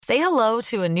Say hello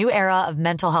to a new era of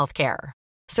mental health care.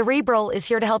 Cerebral is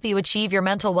here to help you achieve your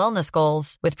mental wellness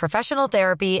goals with professional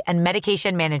therapy and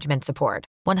medication management support.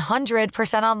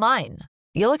 100% online.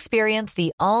 You'll experience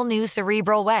the all-new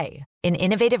Cerebral Way, an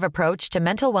innovative approach to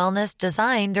mental wellness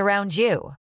designed around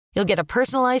you. You'll get a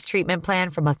personalized treatment plan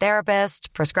from a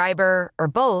therapist, prescriber, or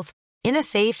both in a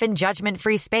safe and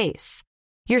judgment-free space.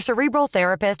 Your Cerebral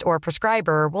therapist or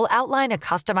prescriber will outline a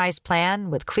customized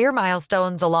plan with clear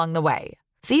milestones along the way,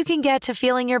 so you can get to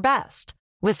feeling your best.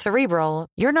 With Cerebral,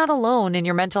 you're not alone in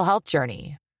your mental health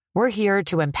journey. We're here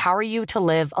to empower you to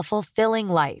live a fulfilling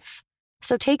life.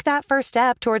 So take that first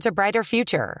step towards a brighter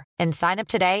future and sign up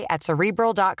today at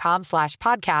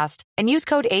Cerebral.com/podcast and use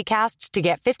code ACAST to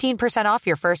get 15% off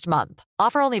your first month.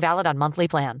 Offer only valid on monthly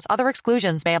plans. Other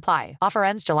exclusions may apply. Offer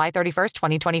ends July 31st,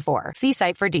 2024. See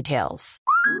site for details.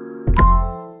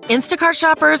 Instacart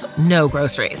shoppers know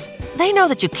groceries. They know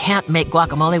that you can't make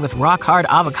guacamole with rock-hard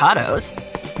avocados.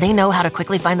 They know how to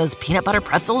quickly find those peanut butter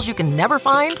pretzels you can never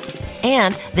find.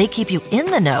 And they keep you in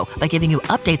the know by giving you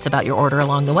updates about your order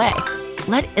along the way.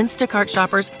 Let Instacart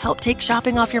shoppers help take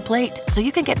shopping off your plate so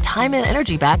you can get time and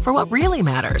energy back for what really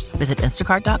matters. Visit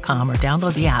instacart.com or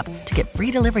download the app to get free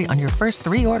delivery on your first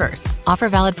 3 orders. Offer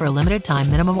valid for a limited time.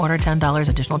 Minimum order $10.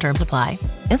 Additional terms apply.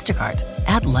 Instacart.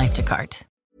 Add life to cart.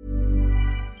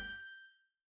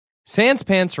 Sans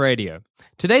Pants Radio.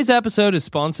 Today's episode is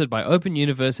sponsored by Open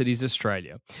Universities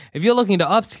Australia. If you're looking to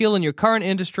upskill in your current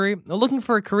industry or looking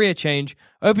for a career change,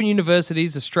 Open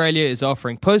Universities Australia is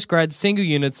offering postgrad single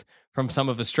units from some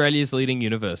of Australia's leading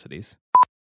universities.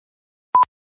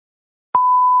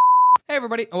 Hey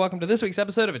everybody, and welcome to this week's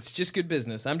episode of It's Just Good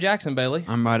Business. I'm Jackson Bailey.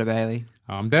 I'm Ryder Bailey.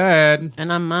 I'm Dad.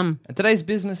 And I'm Mum. And today's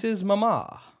business is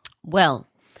Mama. Well,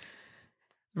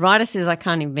 Ryder says I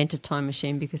can't invent a time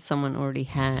machine because someone already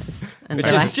has. And Which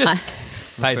is just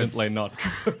patently not.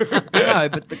 No,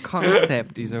 but the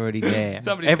concept is already there.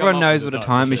 Somebody's Everyone come up knows with what a a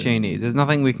time time machine is. There's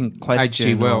nothing we can question.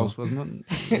 H.G. or- Wells, wasn't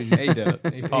it? He did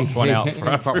it. He popped one out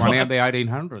for He popped one out in the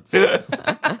 1800s.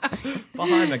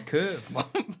 behind the curve,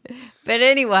 Mum. But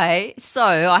anyway, so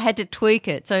I had to tweak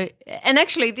it. So, and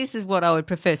actually this is what I would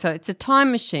prefer. So it's a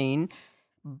time machine,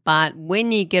 but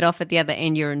when you get off at the other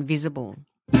end, you're invisible.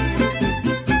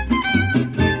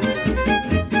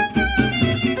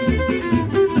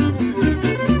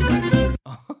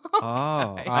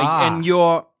 Oh. Ah. And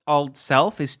your old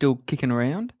self is still kicking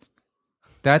around?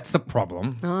 That's a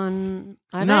problem.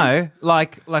 I don't. No.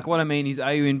 Like what I mean is,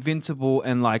 are you invincible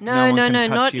and like no No, one no, can no,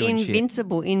 touch not you and shit?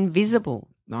 invincible, invisible.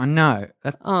 I know.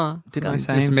 Oh, Didn't I God.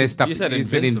 say Just invi- messed up. You said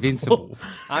invincible. invincible.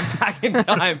 I'm back in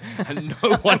time and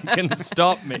no one can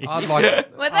stop me. I'd like.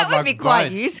 Well, that I'd would like be quite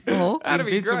both. useful. That'd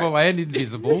be Invincible and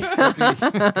invisible. Go back in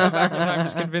time,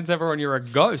 just convince everyone you're a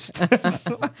ghost.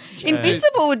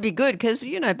 Invincible would be good because,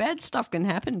 bad stuff can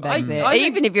happen back there, I think-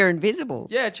 even if you're invisible.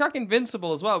 Yeah, chuck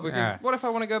invincible as well, because Yeah. what if I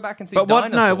want to go back and see But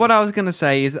dinosaurs? what I was going to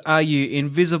say is, are you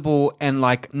invisible and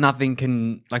like nothing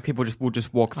can, like people will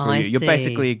just walk through I you? You're see.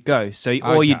 basically a ghost. So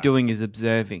all you're Okay. doing is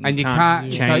observing. And you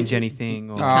can't can't- change so- anything.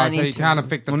 Or, can't So you can't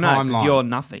affect the well, no, timeline. because you're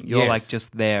nothing. You're Yes. like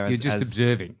just there. You're just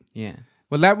observing. Yeah.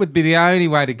 Well, that would be the only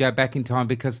way to go back in time,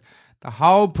 because the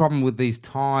whole problem with these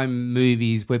time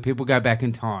movies where people go back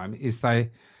in time is it That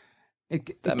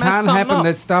can't mess something happen. up.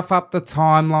 There's stuff up the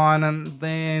timeline, and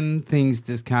then things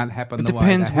just can't happen It the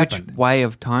depends way they which happened. way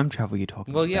of time travel you're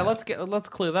talking Well, about. yeah, let's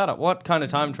clear that up. What kind of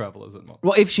time travel is it, Mom?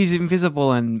 Well, if she's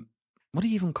invisible and what do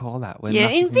you even call that? When Yeah,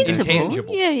 nothing can go- invincible.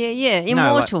 Intangible. Yeah. No, like-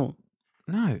 Immortal.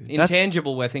 No, that's-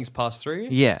 Intangible, where things pass through you?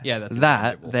 Yeah, Yeah, that's that.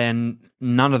 intangible. Then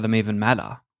none of them even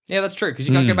matter. Yeah, that's true, because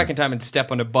you can't go back in time and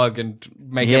step on a bug and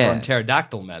make Yeah. everyone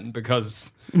pterodactyl men,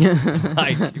 because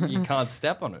like you can't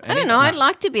step on it. I don't know. I'd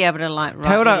like to be able to write.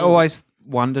 How would I little- always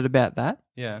wondered about that?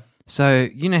 Yeah. So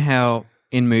you know how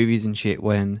in movies and shit,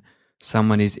 when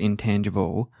someone is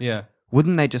intangible, Yeah.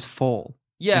 wouldn't they just fall?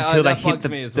 Yeah, until they that hit bugs the,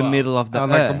 me as the well. middle of the Oh,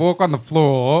 they earth. can walk on the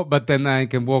floor, but then they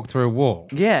can walk through a wall.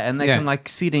 Yeah, and they Yeah. can like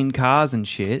sit in cars and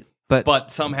shit.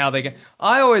 But Somehow they get.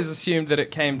 I always assumed that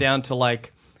it came down to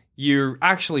like you're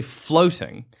actually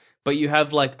floating, but you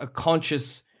have like a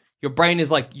conscious. Your brain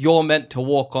is like you're meant to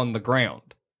walk on the ground,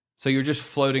 so you're just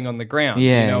floating on the ground.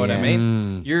 Yeah, you know what I yeah.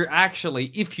 mean? You're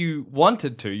actually, if you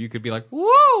wanted to, you could be like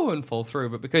whoa and fall through,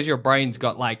 but because your brain's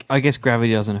got like. I guess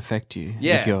gravity doesn't affect you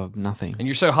Yeah. if you're nothing. And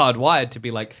you're so hardwired to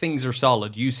be like, things are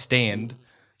solid, you stand,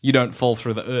 you don't fall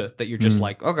through the earth, that you're just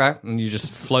like, okay, and you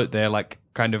just float there like,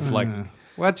 kind of like...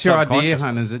 What's your idea, subconsciously.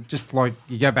 hun? Is it just like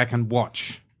you go back and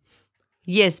watch?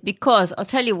 Yes, because I'll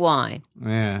tell you why.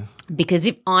 Yeah. Because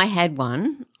if I had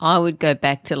one, I would go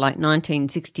back to like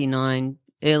 1969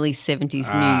 early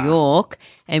 70s New York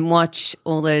and watch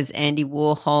all those Andy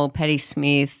Warhol, Patti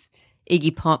Smith,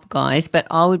 Iggy Pop guys, but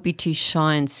I would be too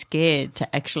shy and scared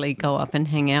to actually go up and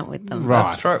hang out with them. Right.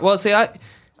 That's true. Well, see,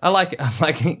 I'm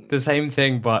like the same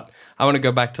thing, but I want to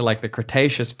go back to like the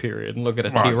Cretaceous period and look at a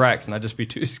Right. T-Rex, and I'd just be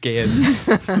too scared.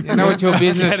 You know what your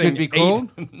business should be called?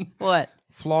 What?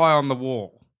 Fly on the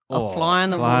wall. A fly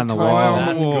on the Fly wall. on the Fly wall. on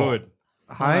the That's wall. good.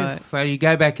 Hey? Right. So you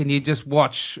go back and you just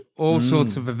watch all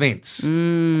sorts of events.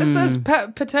 This is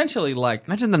potentially like.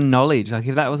 Imagine the knowledge. Like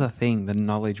if that was a thing, the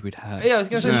knowledge we'd have. Yeah, I was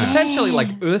going to say potentially like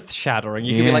earth-shattering.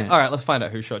 You could be Yeah. like, all right, let's find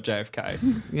out who shot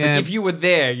JFK. Yeah. Like if you were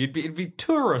there, it'd be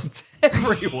tourists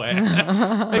everywhere.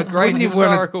 At great wouldn't you wanna-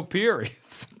 historical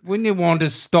periods. Wouldn't you want to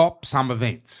stop some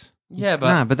events? Yeah,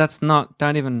 but No, but that's not.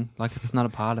 Don't even like. It's not a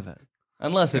part of it.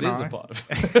 unless it is know. a part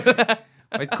of it.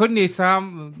 But couldn't you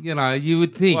you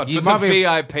would think. What, you for might the be,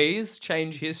 VIPs,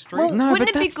 change history? Well, No,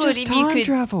 Wouldn't but it be that's good just if you time could-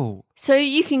 travel. So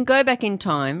you can go back in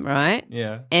time, right?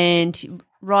 yeah. And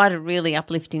write a really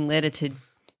uplifting letter to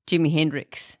Jimi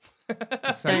Hendrix. so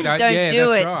Don't yeah, do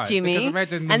that's it, right. Jimmy. Because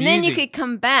imagine the And then you music. could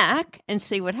come back and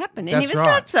see what happened. And That's if it's right.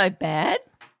 not so bad,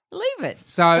 leave it.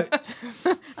 So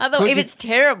Otherwise, if you- it's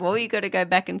terrible, you got to go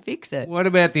back and fix it. what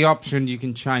about the option you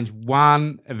can change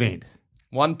one event?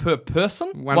 One per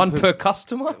person? One One per- per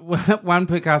customer? One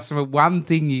per customer, one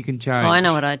thing you can change. Oh, I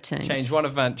know what I'd change. Change one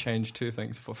event, change two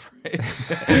things for free.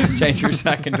 Change your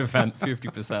second event,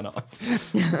 50%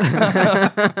 off.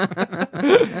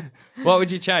 What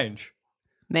would you change?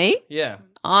 Me? Yeah.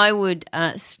 I would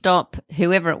stop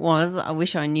whoever it was, I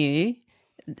wish I knew,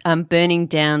 burning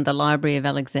down the Library of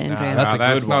Alexandria. That's a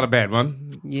that's good not one. a bad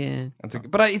one. yeah.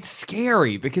 But it's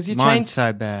scary because you Mine's change.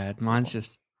 so bad. Mine's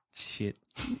just shit.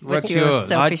 What's You're yours?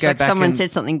 selfish. I'd go Like back someone and-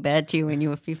 said something bad to you when you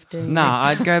were 15. No,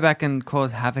 I'd go back and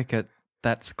cause havoc at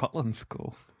that Scotland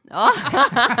school. That's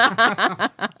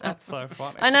so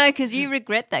funny. I know, because you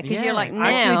regret that, because Yeah, you're like,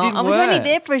 I actually now, didn't I was only work.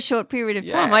 there for a short period of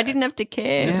time. Yeah. I didn't have to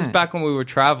care. This Yeah. is back when we were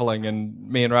traveling, and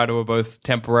me and Ryder were both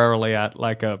temporarily at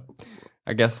like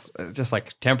I guess, just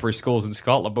like temporary schools in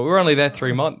Scotland. But we were only there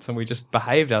 3 months, and we just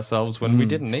behaved ourselves when we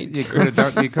didn't need You to. could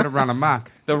have run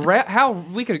amok. How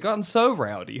we could have gotten so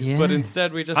rowdy, Yeah. but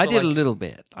instead we just. I were did a like, little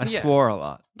bit. I Yeah. swore a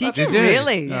lot. Did you Did you?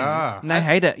 really? Ah. And they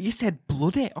hate it. You said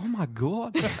bloody. Oh my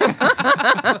god.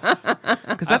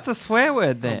 Because that's a swear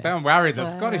word there. Don't worry, the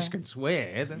Scottish can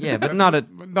swear. Yeah, but not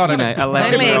at Not you at know, a-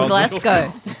 11 Only year in olds.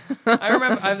 Glasgow. I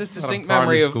remember I have this distinct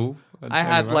memory of. I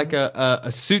had like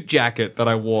a suit jacket that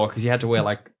I wore because you had to wear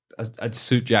like a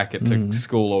suit jacket to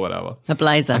school or whatever. A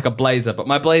blazer. Like a blazer, but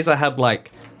my blazer had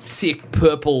like sick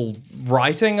purple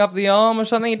writing up the arm or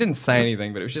something. It didn't say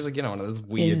anything, but it was just like, one of those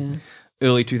weird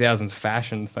early 2000s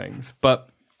fashion things. But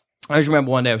I just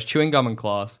remember one day I was chewing gum in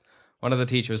class. One of the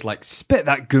teachers was like, spit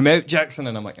that gum out, Jackson.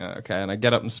 And I'm like, oh, okay. And I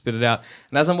get up and spit it out.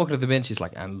 And as I'm walking to the bench, he's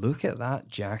like, and look at that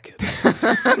jacket.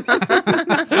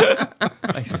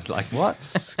 I was like, what?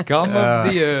 Scum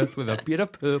of the earth with a bit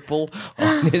of purple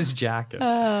on his jacket.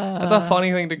 That's a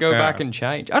funny thing to go back and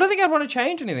change. I don't think I'd want to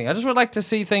change anything. I just would like to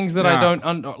see things that I No.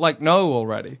 don't know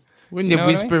already. Wouldn't You you, know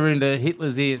what I whisper into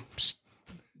Hitler's ear, "Psst,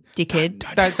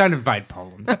 Dickhead. don't invade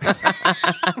Poland.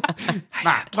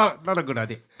 Nah, not a good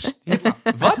idea. Psst,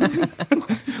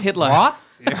 Hitler. Hitler. What?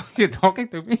 You're talking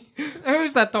to me?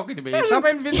 Who's that talking to me? Some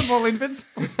invisible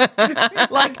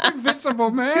like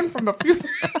invincible man from the future.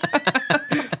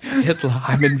 Hitler,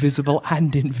 I'm invisible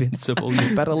and invincible.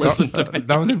 You better listen to me.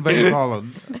 Don't invade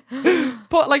Poland.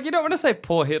 But like, you don't want to say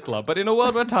poor Hitler, but in a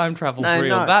world where time travel's No,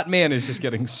 real, not- that man is just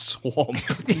getting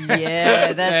swamped.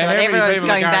 Yeah, that's How right. many Everyone's people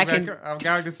going are back in. I'm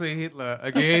going to see Hitler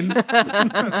again.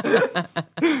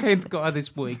 10th guy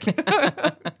this week.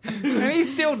 And he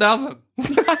still doesn't.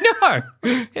 I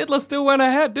know. Hitler still went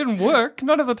ahead. Didn't work.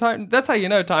 None of the time. That's how you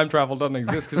know time travel doesn't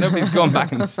exist, because nobody's gone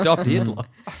back and stopped Hitler.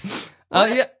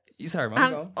 Yeah. Sorry,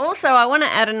 Mum. go on. Also, I want to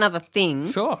add another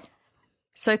thing. Sure.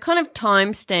 So, kind of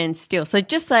time stands still. So,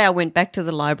 just say I went back to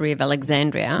the Library of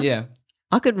Alexandria. Yeah.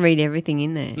 I could read everything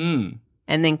in there Mm.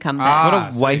 and then come back. What Ah,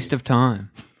 a see. waste of time.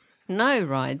 No,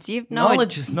 Rides. You've no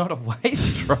Knowledge is not a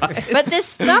waste, right? But there's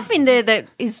stuff in there that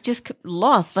is just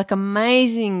lost, like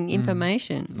amazing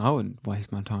information. I wouldn't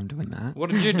waste my time doing that.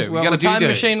 What did you do? What We got a would you time do?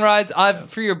 machine, Rides.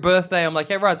 For your birthday, I'm like,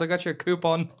 hey, Rides, I got you a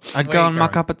coupon. I'd Where go you and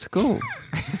muck going? up at school.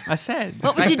 I said.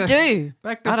 What would you do?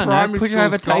 Back to I don't know. primary Put you school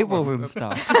over Scotland. tables and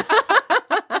stuff.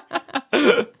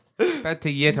 Back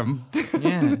to Yetum.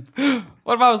 Yeah.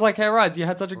 What if I was like, hey, Rides, you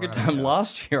had such a good time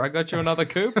last year. I got you another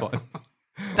coupon.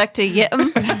 Back to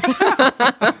Yettam.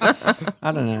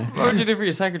 I don't know. What would you do for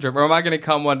your second trip? Or am I going to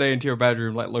come one day into your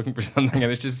bedroom, like looking for something,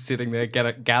 and it's just sitting there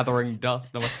gathering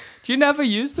dust? And I'm like, do you never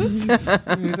use this?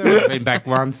 He's only been back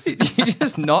once. You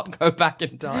just not go back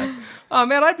in time. Oh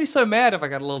man, I'd be so mad if I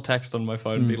got a little text on my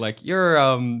phone and be like, "Your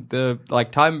the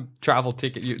like time travel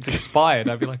ticket, it's expired."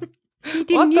 I'd be like,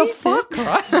 "What the fuck,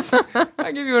 Christ?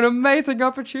 I give you an amazing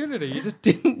opportunity. You just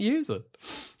didn't use it."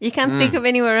 You can't think of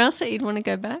anywhere else that you'd want to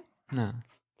go back? No.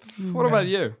 What about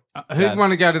you? Who'd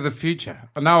want to go to the future?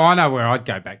 No, I know where I'd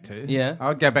go back to. Yeah.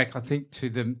 I'd go back, I think, to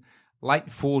the late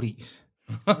 40s.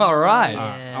 All right.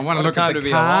 I want What to a look time at to the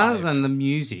be cars alive. and the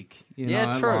music. You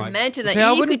Yeah, know, true. like- Imagine that. See,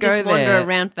 I You wouldn't could just go wander there.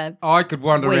 around for I could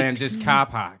wander around Weeks. just car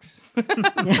parks. Look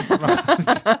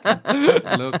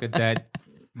at that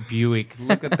Buick.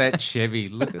 Look at that Chevy.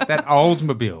 Look at that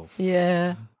Oldsmobile.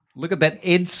 Yeah. Look at that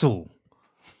Edsel.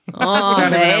 Oh, I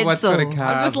don't even know what Edsel. sort of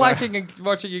car. I'm just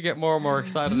watching you get more and more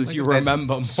excited as you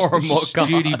remember more and more cars.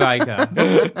 Studebaker.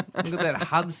 Look at that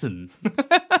Hudson.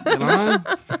 You know?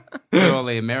 They're all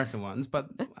the American ones, but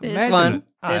There's imagine one. it.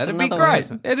 There's It'd be another great.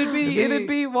 one. It'd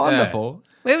be wonderful.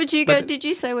 Where would you go? Did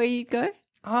you say where you'd go?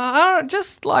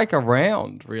 Just like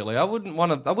around, really. I wouldn't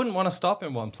want to stop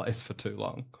in one place for too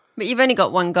long. But you've only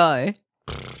got one go.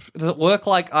 Does it work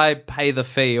like I pay the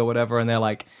fee or whatever, and they're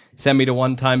like, send me to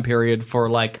one time period for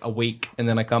like a week, and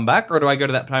then I come back, or do I go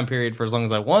to that time period for as long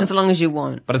as I want? As long as you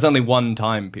want. But it's only one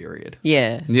time period.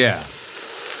 Yeah. Yeah.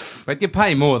 But you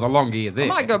pay more the longer you're there. I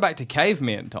might go back to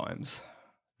caveman times.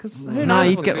 Because who knows? No,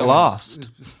 you'd what's get going lost.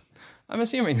 I'm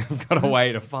assuming they've got a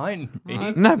way to find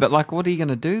me. No, but like, what are you going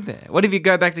to do there? What if you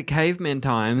go back to caveman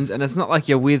times and it's not like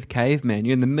you're with cavemen?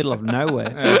 You're in the middle of nowhere.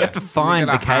 You have to find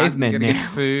the cavemen You now. get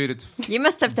food. It's You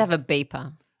must have to have a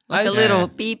beeper. Like a Yeah. little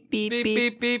beep, beep, Beep, beep.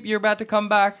 beep, beep. You're about to come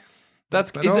back.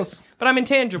 But I'm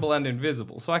intangible and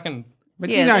invisible, so I can. But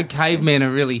Yeah, you know, that's cavemen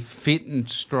are really fit and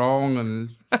strong, and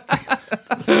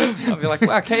I'll be like,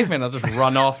 wow, caveman. I'll just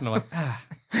run off and I'm like,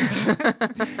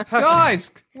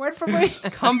 guys, wait for me.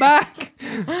 Come back.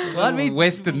 Let me.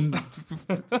 Western,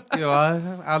 you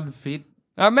know, unfit.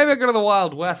 Maybe I go to the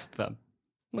Wild West then.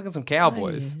 Look at some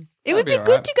cowboys. It would be That'd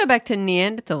be good alright. to go back to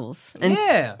Neanderthals and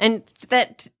Yeah. and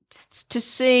that to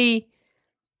see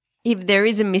if there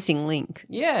is a missing link.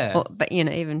 Yeah. But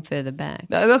even further back.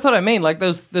 That's what I mean. Like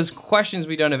those questions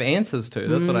we don't have answers to.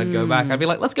 That's what I'd go back. I'd be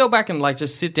like, let's go back and like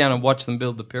just sit down and watch them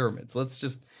build the pyramids.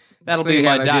 That'll See be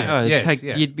how my they day. do it. Oh, Yes,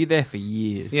 yeah. You'd be there for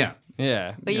years. Yeah.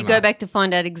 Yeah. But you go back to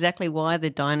find out exactly why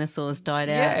the dinosaurs died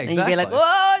out. Yeah, And you'd be like, exactly.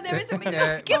 whoa, there is a missing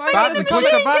Yeah. link. Get back Button, in the push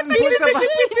the machine, button, get back in push the the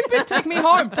machine. button. Take me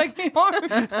home. Take me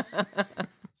home.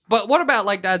 But what about,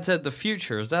 like Dad said, the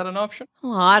future? Is that an option?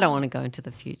 Oh, I don't want to go into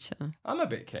the future. I'm a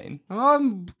bit keen.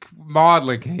 I'm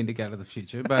mildly keen to go to the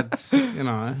future, but you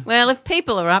know, Well, if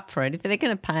people are up for it, if they're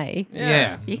going to pay,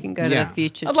 yeah, you can go to Yeah. the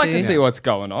future I'd like too. to see what's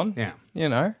going on. yeah. You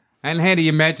know? And how do you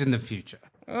imagine the future?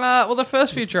 Well, the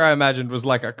first future I imagined was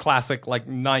like a classic, like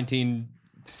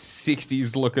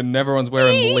 1960s looking. Everyone's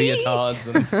wearing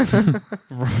leotards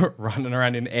and running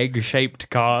around in egg-shaped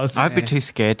cars. I'd be too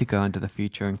scared to go into the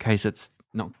future in case it's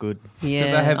not good. Yeah,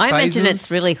 they have I imagine phases?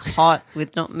 it's really hot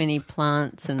with not many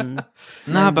plants and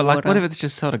No, but like, water. what if it's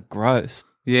just sort of gross?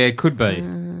 Yeah, it could be.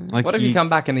 Like, What if you come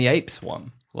back in the apes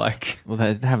one? Like, Well,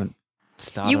 they haven't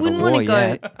started. You wouldn't a want war to go.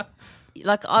 yet.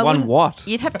 Like I One wouldn't- what?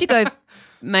 You'd have to go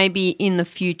maybe in the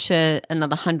future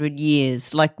another 100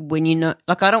 years. Like when you know,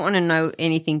 like I don't want to know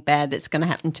anything bad that's going to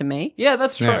happen to me. yeah,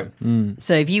 that's true. Yeah.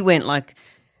 So if you went like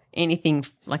anything,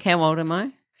 like how old am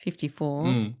I?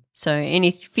 54. So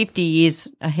any 50 years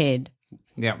ahead.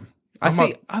 Yeah, I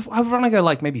see. I want to go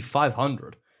like maybe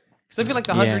 500. Because I feel like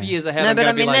 100 Yeah. years ahead. No, I'm but gonna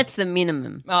I be mean like, that's the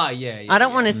minimum. yeah. I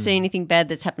don't want to see anything bad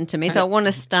that's happened to me, so I want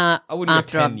to start I wouldn't go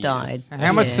after 10 I've years. died.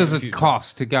 How much Yeah. does it Future.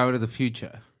 cost to go to the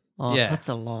future? Oh, Yeah. that's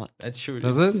a lot. It should.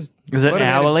 Does it? Is it What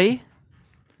about hourly?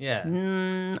 Yeah.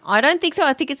 I don't think so.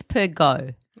 I think it's per go.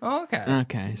 Oh, okay.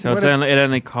 Okay, so it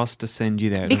only costs to send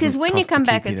you there. It Because doesn't when you cost to come keep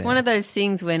back, you it's there. one of those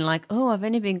things when, like, oh, I've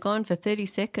only been gone for 30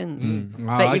 seconds. Oh,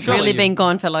 But you've okay. really you- been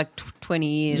gone for like 20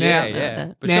 years. or Yeah, something like Yeah.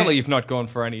 that. But Now- surely you've not gone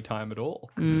for any time at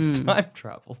all because it's time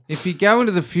travel. If you go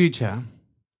into the future,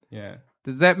 Yeah.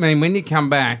 does that mean when you come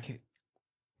back,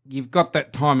 you've got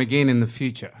that time again in the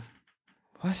future?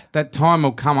 What? That time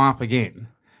will come up again.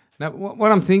 Now,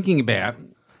 what I'm thinking about,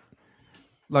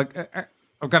 like,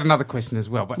 I've got another question as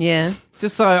well, but Yeah.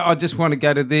 just so I just want to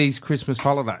go to these Christmas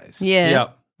holidays. Yeah.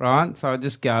 Yep. Right? So I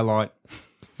just go like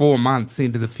 4 months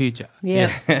into the future.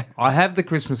 Yeah. I have the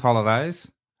Christmas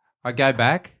holidays. I go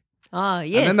back. Oh,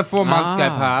 yes. And then the 4 months go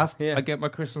Ah. past. Yeah. I get my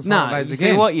Christmas No, holidays you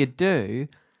again. see what you do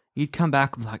you'd come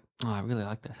back and be like, oh, I really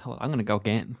like that. I'm going to go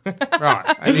again.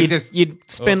 Right. And you just, You'd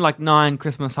spend like 9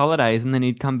 Christmas holidays and then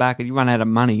you'd come back and you'd run out of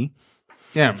money.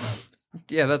 yeah.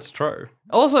 Yeah, that's true.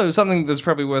 Also, something that's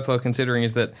probably worthwhile considering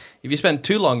is that if you spend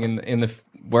too long in the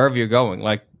wherever you're going,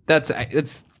 like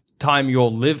it's time you're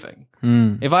living.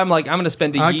 If I'm like, I'm going to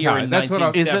spend a year Okay, in that's what I-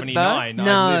 Is it though? 1979, I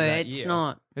No, live that it's year.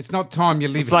 not. It's not time you're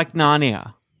living. It's like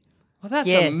Narnia. Well, that's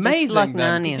Yes, it's amazing. like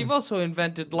then, Narnia. because you've also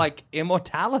invented like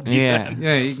immortality. Yeah. then.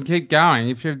 Yeah, you can keep going.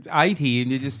 If you're 80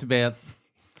 and you're just about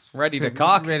ready to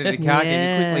cock. ready to cock, and you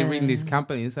Yeah. quickly ring this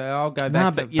company and say, I'll go No,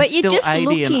 back but to... you're But you're still just 80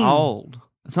 looking. and old.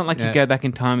 It's not like Yeah. you go back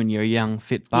in time and you're a young,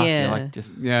 fit buck. Yeah. You're like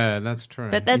just... Yeah, that's true.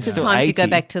 But that's You're the still time to go 80.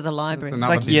 back to the library. That's It's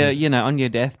another like you're, business. on your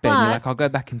deathbed. But- You're like, I'll go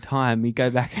back in time. You go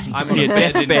back and I'm on your on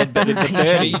dead in deathbed, but in the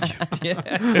ancient 30s. Egypt.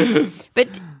 Yeah. But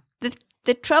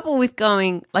the trouble with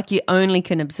going, like you only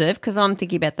can observe, because I'm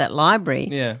thinking about that library.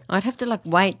 Yeah. I'd have to like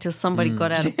wait till somebody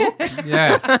got out a book.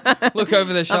 Yeah. Look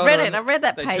over their shoulder. read it. and I read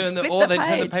that they page. Turn Flip or the they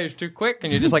turn the page. page too quick,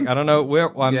 and you're just like, I don't know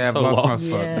where I'm Yeah, so I've lost my lost.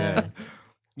 spot. Yeah. Yeah.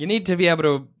 You need to be able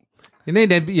to. You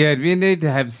need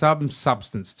to have some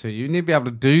substance to you. You need to be able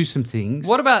to do some things.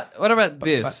 What about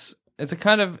this? It's a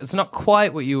kind of. It's not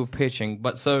quite what you were pitching,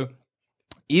 but so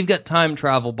you've got time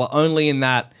travel, but only in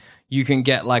that you can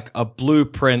get like a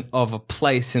blueprint of a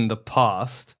place in the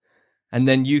past, and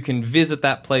then you can visit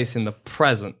that place in the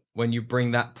present when you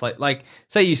bring that place. Like,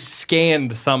 say you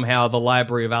scanned somehow the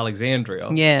Library of Alexandria,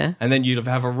 Yeah. and then you'd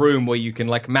have a room where you can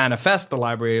like manifest the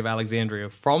Library of Alexandria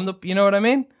from the. You know what I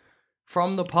mean?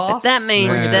 From the past. But that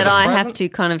means Yeah. that I have Present? to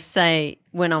kind of say,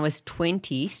 when I was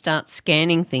 20, start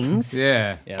scanning things.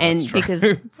 Yeah. Yeah, And that's true. because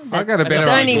I got a better it's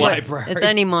only idea. Library. it's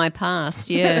only my past,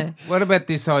 yeah. What about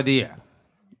this idea?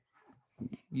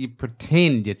 You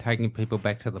pretend you're taking people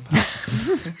back to the past.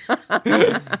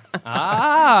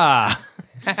 How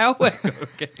we're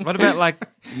cooking. What about like,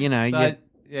 you're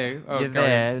You're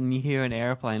there and you hear an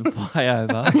airplane fly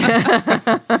over.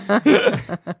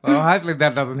 Well, hopefully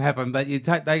that doesn't happen. But they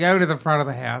go to the front of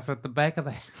the house, at the back of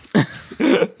the house.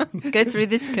 Go through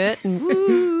this curtain.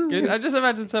 Woo. I just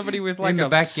imagine somebody with like the a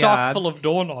backyard. sock full of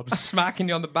doorknobs smacking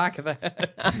you on the back of the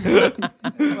head.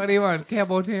 What do you want?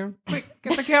 Cowboy town? Quick,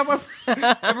 get the cowboy.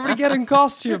 Everybody get in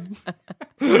costume.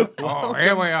 Oh,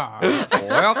 here we are.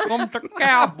 Welcome to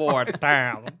Cowboy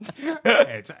Town.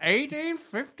 It's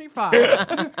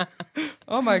 1855.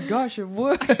 Oh my gosh, it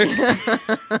worked.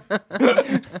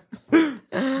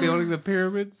 Building the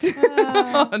pyramids.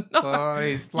 Oh, no. Oh,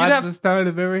 his slabs have- of stone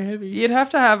are very heavy. You'd have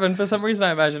to have, and for some reason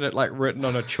I imagine it like written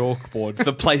on a chalkboard,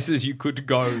 the places you could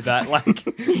go that like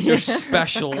your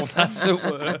specials, as it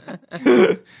were.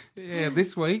 Yeah,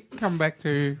 this week, come back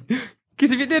to...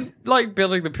 Because if you did like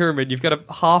building the pyramid, you've got a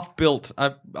half-built,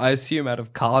 I assume out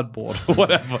of cardboard or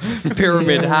whatever,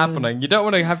 pyramid happening. You don't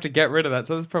want to have to get rid of that,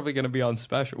 so that's probably going to be on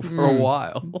special for a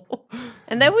while.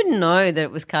 And they wouldn't know that it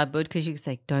was cardboard because you could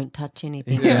say, don't touch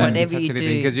anything, whatever you do.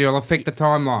 Because you'll affect the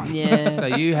timeline. Yeah. So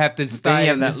you have to Then stay you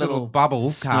have in that this little little bubble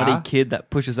Snotty car. kid that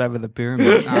pushes over the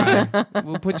pyramid.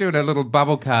 We'll put you in a little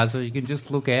bubble car so you can just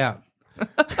look out.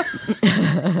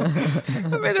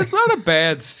 I mean, it's not a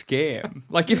bad scam.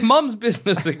 Like, if Mum's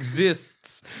business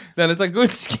exists, then it's a good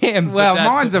scam. for Well, Dad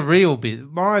mine's to- a real bit.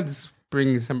 Mine's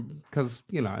brings some, because,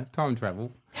 time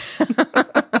travel.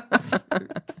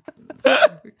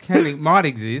 Might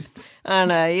exist. I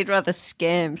know, you'd rather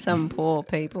scam some poor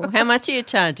people. How much are you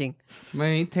charging?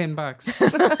 Me, $10.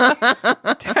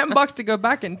 $10 to go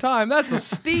back in time. That's a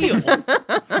steal. I'm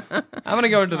going to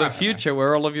go into the future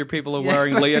where all of your people are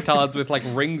wearing leotards with like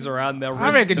rings around their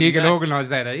wrists. I reckon and you can neck. organise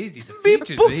that easy. The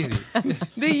future's easy.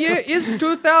 The year is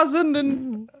 2000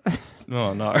 and...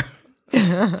 Oh, no.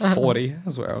 40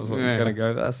 is where I was Yeah. going to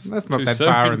go. That's That's not too that soon.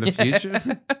 far in the future.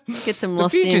 Get some The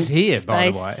lost in future's here, space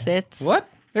by the way. sets. What?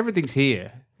 Everything's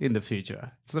here in the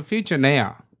future. It's the future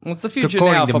now. Well, it's the future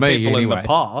According now to for me, people in anyway. the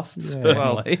past,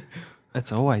 certainly.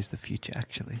 That's always the future,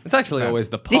 actually. It's actually always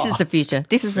the past. This is the future.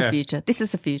 This is the Yeah. future. This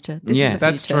is the future. This Yeah, is the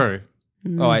That's future.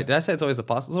 true. Oh, wait, did I say it's always the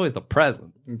past? It's always the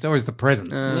present. It's always the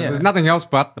present. Yeah. There's nothing else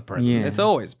but the present. Yeah. It's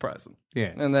always present.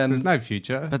 Yeah. And then- there's no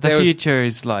future. But There the was- future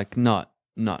is like not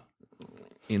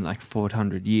in like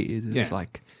 400 years. It's Yeah.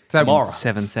 like So Tomorrow.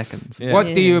 7 seconds. Yeah. what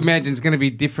do you imagine is going to be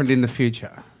different in the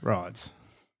future? Right.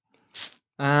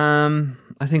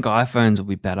 I think iPhones will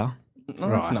be better. Oh,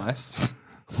 that's Right. nice.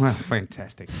 Well,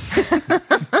 fantastic.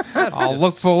 I'll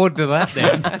look forward to that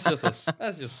then. That's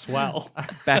just swell.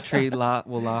 Battery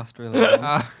will last really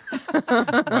long.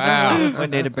 Wow. We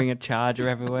need to bring a charger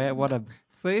everywhere. What a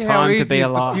See Time to easy be is the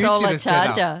alive. future Solar to set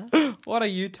up. charger. What a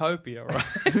utopia, right?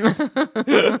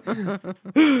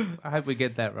 I hope we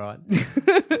get that right.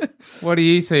 What do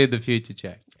you see in the future,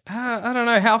 Jack? I don't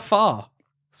know how far.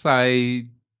 Say,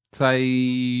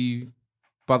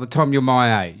 by the time you're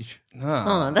my age.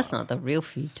 Oh, that's not the real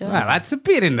future. Well, that's a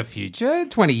bit in the future,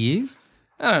 20 years.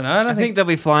 I don't know. I think there'll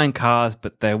be flying cars,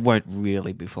 but they won't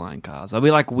really be flying cars. They'll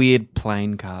be like weird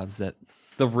plane cars that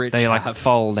the rich they like have.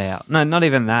 fold out. No, not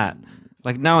even that.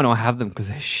 Like no one will have them because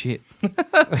they're shit.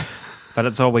 But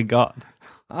it's all we got.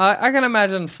 I can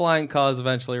imagine flying cars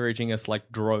eventually reaching us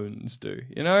like drones do.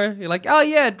 You know, you're like, oh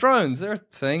yeah, drones, they're a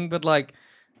thing, but like,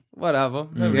 whatever.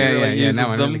 Nobody really uses no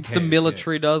one them. really The cares,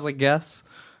 military does, I guess.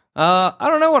 I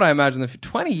don't know what I imagine.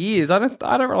 20 years, I don't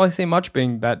really see much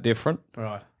being that different.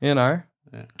 Right. You know,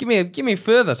 give me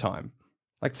further time,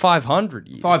 like 500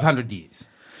 years. 500 years.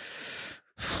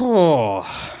 Oh,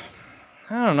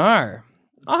 I don't know.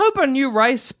 I hope a new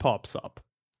race pops up.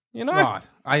 You know, Right.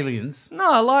 Aliens.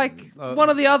 No, like one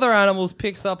of the other animals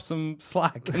picks up some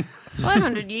slack.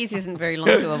 500 years isn't very long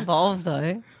to evolve,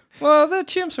 though. Well, the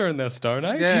chimps are in their stone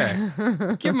age.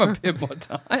 Yeah. Give them a bit more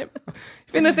time.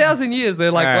 In 1,000 years,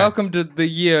 they're like, Yeah. welcome to the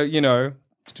year,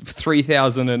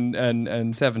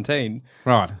 3017.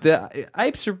 Right. The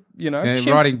apes are, chimp-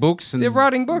 Writing books and They're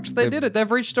writing books. They did it. They've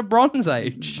reached a bronze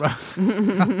age of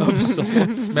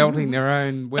sorts. smelting their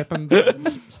own weapons.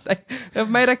 They've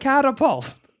made a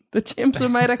catapult. The chimps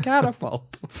have made a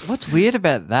catapult. What's weird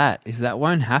about that is that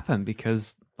won't happen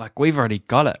because like we've already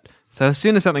got it. So as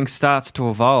soon as something starts to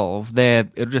evolve,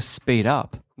 it'll just speed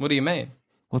up. What do you mean?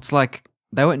 Well, it's like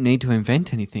they won't need to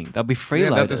invent anything. They'll be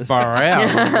freeloaders. They'll just borrow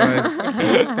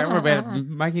out. Don't worry about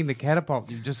making the catapult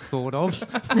you've just thought of.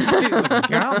 Here's a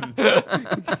gun.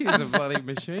 Here's a bloody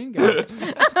machine gun.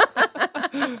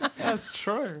 That's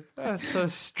true. That's so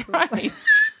strange.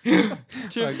 I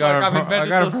Chimps got like, it I've from- I invented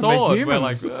got the it from the sword. We're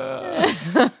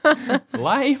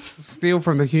like, lame. Steal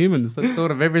from the humans that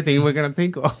thought of everything we're going to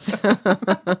think of.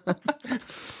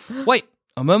 Wait,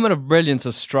 a moment of brilliance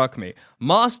has struck me.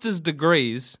 Master's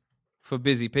degrees for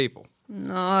busy people.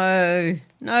 No,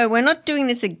 we're not doing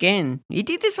this again. You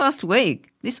did this last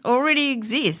week. This already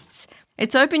exists.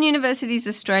 It's Open Universities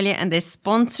Australia and they're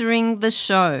sponsoring the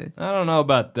show. I don't know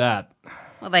about that.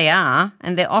 Well, they are,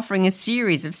 and they're offering a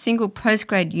series of single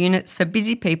postgrad units for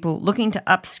busy people looking to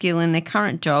upskill in their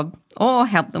current job or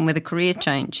help them with a career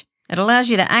change. It allows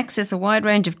you to access a wide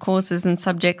range of courses and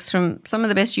subjects from some of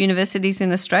the best universities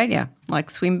in Australia,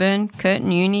 like Swinburne,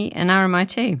 Curtin Uni and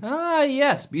RMIT. Ah,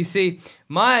 yes. But you see,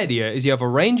 my idea is you have a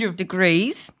range of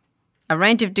Degrees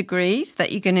that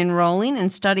you can enrol in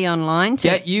and study online to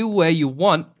get you where you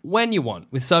want, when you want,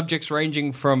 with subjects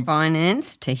ranging from...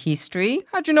 finance to history.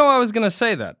 How'd you know I was going to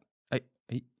say that?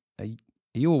 Are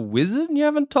you a wizard and you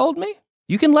haven't told me?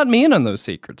 You can let me in on those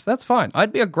secrets. That's fine.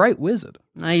 I'd be a great wizard.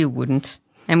 No, you wouldn't.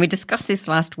 And we discussed this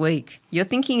last week. You're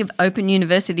thinking of Open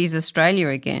Universities Australia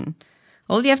again.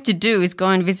 All you have to do is go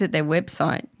and visit their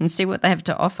website and see what they have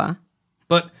to offer.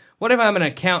 But what if I'm an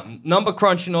accountant, number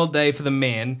crunching all day for the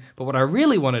man, but what I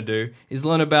really want to do is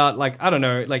learn about,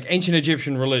 ancient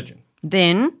Egyptian religion?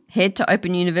 Then head to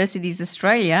Open Universities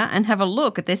Australia and have a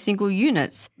look at their single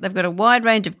units. They've got a wide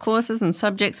range of courses and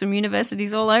subjects from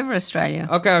universities all over Australia.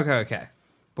 Okay.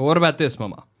 But what about this,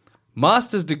 Mama?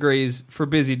 Master's degrees for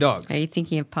busy dogs. Are you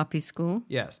thinking of puppy school?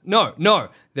 Yes. No.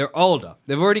 They're older.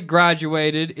 They've already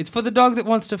graduated. It's for the dog that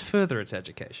wants to further its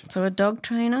education. So a dog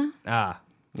trainer? Ah,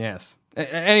 yes.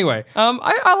 Anyway,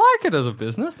 I like it as a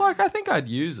business. Like, I think I'd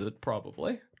use it,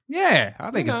 probably. Yeah,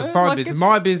 I think You it's know, a fine like business. it's-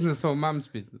 My business or mum's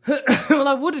business. Well,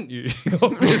 I wouldn't use your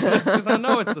business because I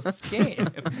know it's a scam.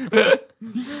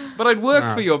 But I'd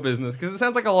work for your business because it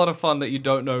sounds like a lot of fun that you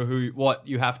don't know what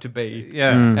you have to be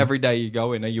Yeah. every day you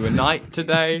go in. Are you a knight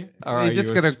today? Or are You're just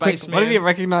you gonna a quick- spaceman? What if you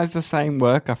recognise the same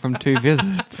worker from 2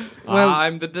 visits?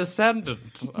 I'm the descendant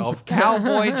of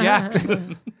Cowboy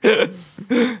Jackson.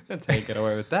 Take it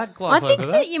away with that. I Gloss think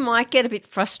over that you might get a bit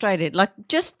frustrated. Like,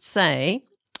 just say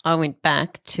I went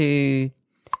back to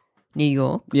New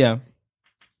York Yeah.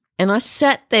 and I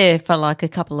sat there for like a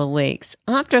couple of weeks.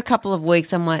 After a couple of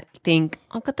weeks, I might think,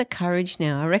 I've got the courage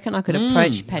now. I reckon I could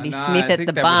approach Patty I know, Smith I at think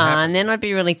the that would bar happen. and then I'd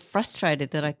be really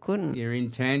frustrated that I couldn't. You're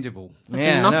intangible.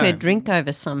 Yeah, knock I know. her drink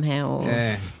over somehow. Or,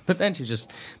 Yeah. But then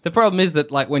the problem is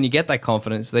that like when you get that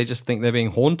confidence, they just think they're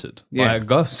being haunted by Yeah. a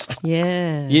ghost.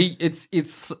 Yeah.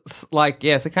 It's like,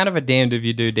 yeah, it's a kind of a damned if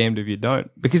you do, damned if you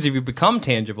don't. Because if you become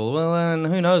tangible, well, then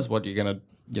who knows what you're going to,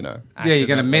 Yeah, you're going to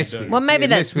accidentally mess do. with. Well, maybe Yeah,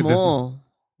 that's mess with the- more.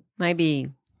 Maybe.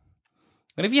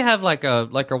 But if you have like a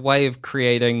way of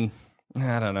creating,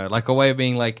 I don't know, like a way of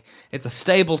being like, it's a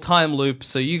stable time loop.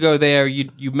 So you go there,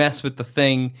 you mess with the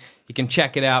thing, you can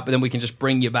check it out, but then we can just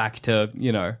bring you back to,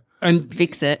 And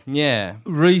Fix it. yeah.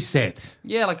 reset.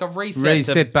 Yeah, like a reset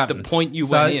to Button. the point you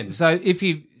so, went in. So if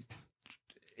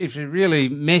if it really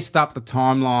messed up the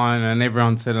timeline and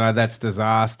everyone said, "Oh, that's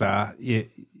disaster,"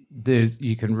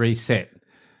 you can reset,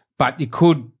 but you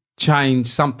could change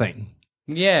something.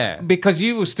 Yeah. Because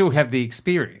you will still have the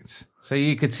experience. So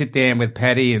you could sit down with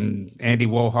Paddy and Andy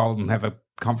Warhol and have a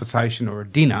conversation or a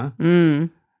dinner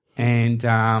and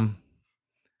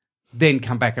then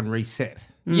come back and reset.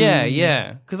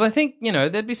 Yeah. Because I think,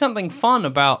 there'd be something fun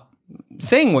about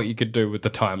seeing what you could do with the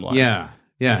timeline.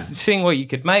 Yeah. Seeing what you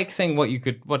could make, seeing what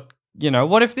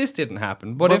if this didn't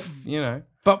happen? What if.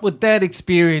 But would that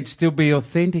experience still be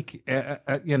authentic,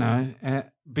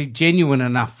 be genuine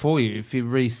enough for you if you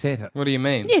reset it? What do you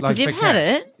mean? Yeah, because Like you've the had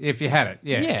cat. it. If you had it,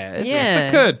 yeah. Yeah, it's Yeah.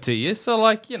 occurred to you. So,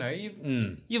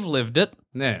 you've lived it.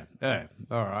 Yeah,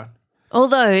 all right.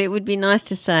 Although it would be nice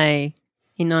to say,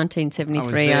 in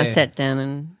 1973, I there. sat down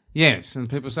and... Yes, and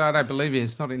people say, I don't believe you,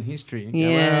 it's not in history. You go,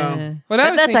 Yeah. well, What I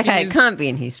But was that's thinking okay. is- It can't be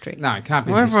in history. no, it can't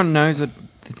be. Well, in history. everyone knows that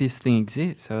this thing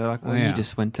exists, so they're like, well, Yeah. you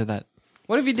just went to that.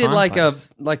 What if you did Time like place.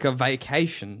 a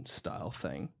vacation style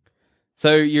thing?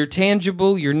 So you're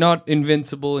tangible, you're not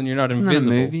invincible, and you're not Isn't that a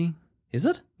invisible. movie? Is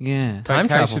it? Yeah. Time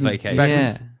travel Vacation. vacation.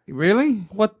 Yeah. Really?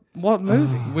 What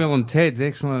movie? Will and Ted's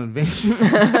Excellent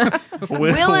Adventure.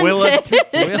 Will and Ted.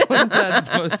 Will and Ted's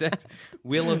most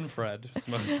Will and Fred's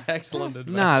most excellent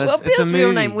adventure. No, that's, Well, it's a Bill's movie.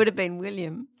 real name would have been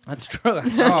William. That's true.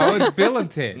 Oh, it's Bill and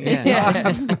Ted.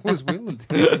 Yeah. It was Will and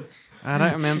Ted. I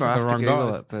don't remember. I have to wrong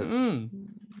Google guys. it, but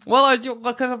Well,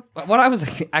 what I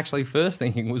was actually first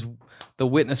thinking was the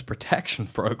witness protection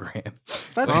program.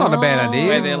 That's not a bad idea.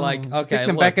 Where they're like, okay, Stick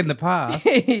them look. back in the past.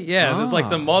 Yeah, there's like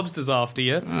some mobsters after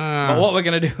you. But what we're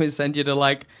going to do is send you to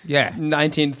Yeah.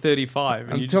 1935.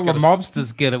 And you Until just the gotta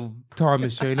mobsters get a time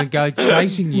machine and go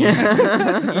chasing you in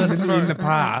the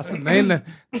past. And then the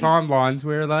timelines,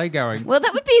 where are they going? Well,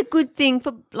 that would be a good thing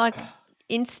for, like,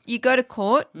 you go to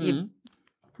court, you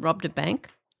robbed a bank.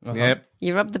 Yep.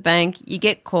 You rob the bank, you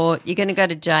get caught, you're going to go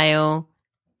to jail.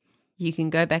 You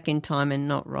can go back in time and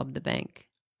not rob the bank.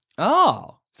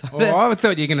 Oh. So Well, I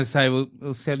thought you were going to say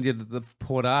we'll send you to the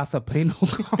Port Arthur penal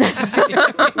colony.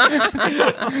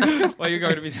 well, you're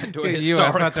going to be sent to a You are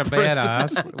historic such a prison.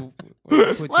 badass.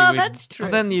 We'll put Well, you in- that's true.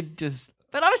 well, then you'd just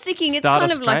But I was thinking it's Start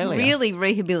kind of like Australia. really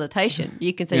rehabilitation.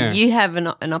 You can say Yeah. you have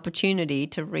an opportunity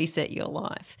to reset your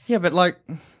life. Yeah, but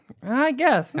I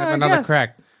guess. have another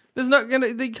crack. There's not going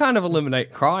to, they kind of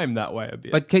eliminate crime that way a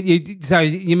bit. But can you? So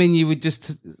you mean you would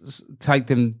just take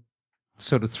them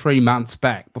sort of 3 months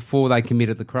back before they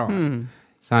committed the crime,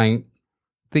 saying,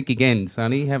 "Think again,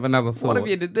 Sonny. Have another thought. what if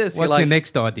you did this? What's You're your like,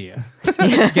 next idea?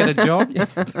 Get a job?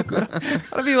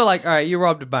 what if you were like, all right, you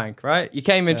robbed a bank, right? You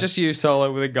came in just you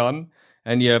solo with a gun,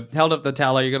 and you held up the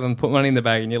teller, you got them put money in the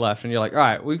bag, and you left, and you're like, all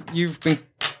right, you've been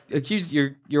accused,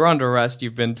 you're under arrest,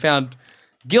 you've been found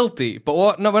guilty, but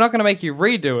what? No, we're not going to make you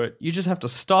redo it. You just have to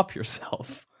stop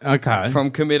yourself Okay. from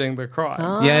committing the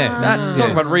crime. Yeah. That's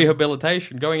talking about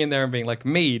rehabilitation, going in there and being like,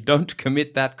 me, don't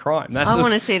commit that crime. That's I as-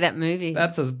 want to see that movie.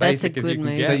 That's as That's a basic as you good can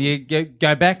movie. get. So you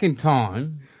go back in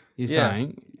time. You're Yeah.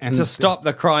 saying, and to stop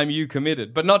the crime you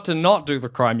committed, but not to not do the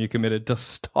crime you committed, to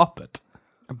stop it.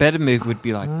 a better move would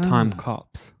be like Time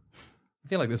Cops. I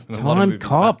feel like there's been a lot of Time movies about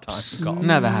Cops. time cops.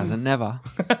 No, there hasn't. Never.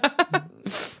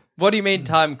 What do you mean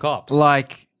time cops?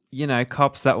 Like,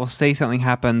 cops that will see something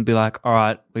happen, be like, all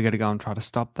right, we got to go and try to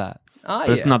stop that. Oh, But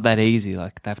it's yeah. not that easy.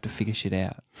 Like, they have to figure shit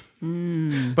out.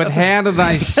 But how do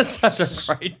they? That's such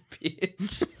a great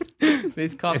pitch.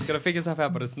 These cops got to figure stuff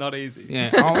out, but it's not easy.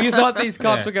 Yeah. Oh, You thought these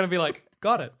cops Yeah. were going to be like,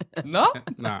 got it. No?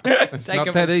 no, it's Take not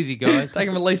them- that easy, guys. Take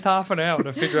them at least half an hour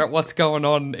to figure out what's going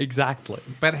on exactly.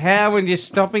 But how, when you're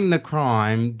stopping the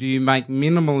crime, do you make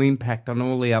minimal impact on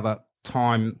all the other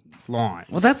timelines?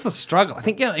 Well, that's the struggle. I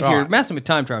think if you're Right. messing with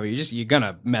time travel, you're going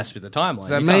to mess with the timeline.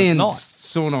 So You me can't and not.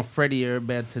 Sawn off Freddy are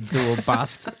about to do a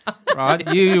bust,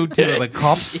 right? You two are the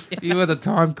cops. You are the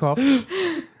time cops.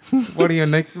 What are your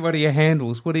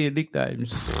handles? What are your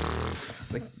nicknames?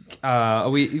 Are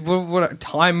we what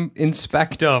time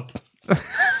inspector?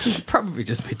 Probably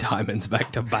just be time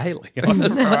inspector Bailey.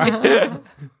 Honestly,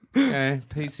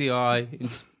 PCIT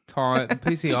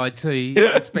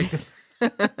inspector.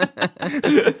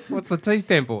 What's the T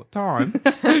stand for? Time.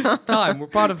 time. We're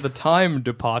part of the time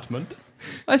department.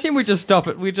 I assume we just stop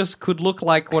it. We just could look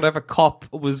like whatever cop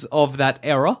was of that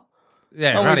era.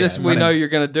 Yeah, And right. we know you're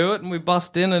going to do it, and we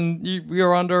bust in, and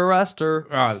you're under arrest, or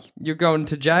Right. you're going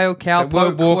to jail, So we're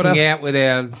cowpoke, walking whatever. out with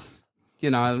our,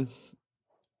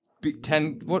 Big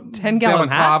 10 gallon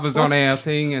hats, balaclavas on our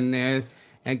thing and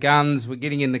our guns. We're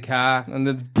getting in the car. and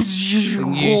then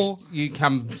And you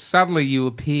come, suddenly you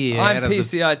appear I'm out of the...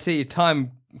 PCIT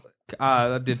time.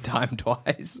 I did time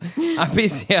twice. I'm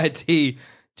PCIT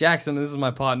Jackson. This is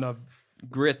my partner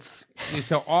grits. Yeah,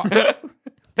 so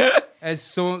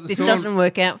as This doesn't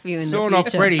work out for you in the sawing off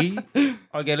future. Freddie,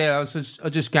 I get out. I was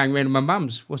just going round to my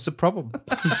mum's. What's the problem?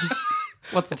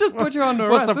 Just put you under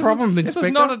What's arrest. the problem, This is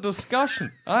Inspector? not a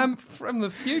discussion. I'm from the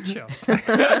future.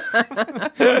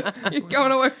 You're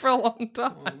going away for a long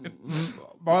time.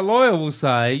 My lawyer will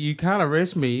say you can't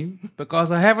arrest me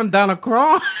because I haven't done a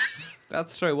crime.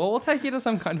 That's true. Well, we'll take you to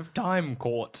some kind of time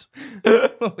court.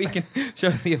 We can show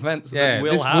the events that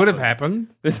will this happen. would have happened.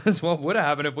 This is what would have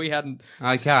happened if we hadn't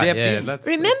Okay, stepped yeah, in.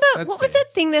 Remember, that's what was fair.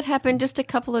 that thing that happened just a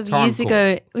couple of Time years court.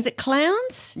 ago? Was it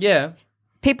clowns? Yeah.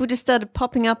 People just started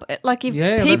popping up. Like if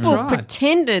Yeah, that's people right.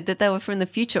 pretended that they were from the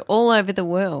future all over the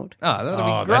world Oh, that'd Oh, be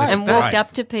that'd great. be and great. walked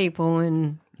up to people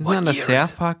and... Isn't that a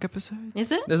South Park episode?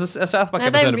 Is it? There's a South Park No,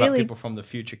 they episode about really- people from the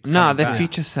future. No, coming their back.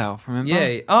 future self, remember?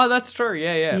 Yeah. Oh, that's true.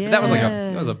 Yeah. But that was Yeah.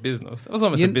 that was a business. That was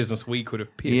almost a business we could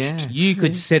have pitched. Yeah. You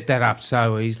could set that up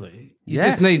so easily. You Yeah.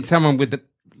 just need someone with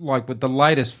the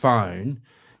latest phone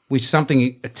with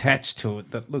something attached to it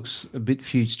that looks a bit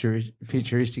futuristic.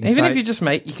 Even So- if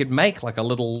you could make like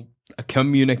a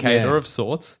communicator Yeah. of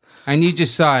sorts. and you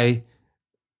just say,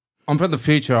 "I'm from the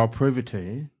future. I'll prove it to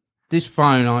you. This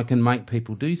phone, I can make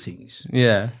people do things."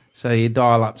 Yeah. So you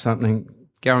dial up something,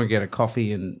 go and get a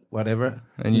coffee and whatever,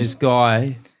 and you this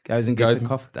guy goes and gets a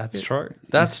coffee. That's true.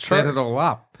 That's Set true. it all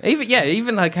up.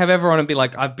 Even like have everyone and be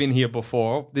like, I've been here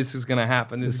before. This is gonna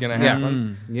happen. This is gonna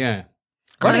happen. Yeah.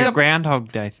 Kind Running of up-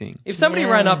 Groundhog Day thing. If somebody Yeah.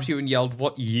 ran up to you and yelled,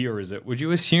 "What year is it?" would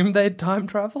you assume they'd time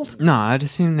traveled? No, I'd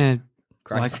assume they're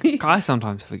Crazy. like I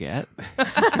sometimes forget.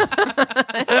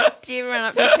 Do you run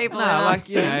up to people and ask?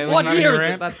 What running year is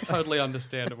around. it? That's totally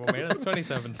understandable, man. It's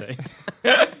 2017.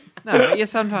 No, but you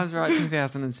sometimes write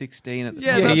 2016 at the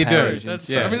Yeah, top. that's you do. true. That's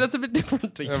true. Yeah. I mean, that's a bit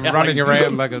different to yelling. Running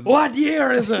around like a... What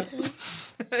year is it?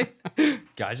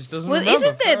 Guy just doesn't Well, remember.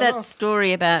 isn't there Fair that enough.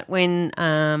 story about when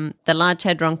the Large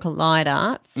Hadron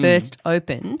Collider first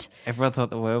opened? Everyone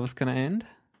thought the world was going to end.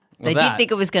 They Well, did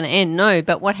think it was going to end. No,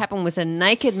 but what happened was a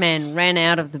naked man ran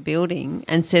out of the building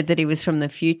and said that he was from the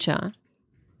future.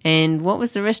 And what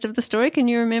was the rest of the story? Can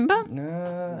you remember?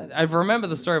 I remember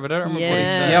the story, but I don't remember what he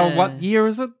Yeah. said. Yeah, what year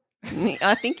is it?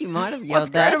 I think you might have yelled What's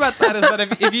great that. about that is that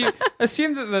if you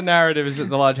assume that the narrative is that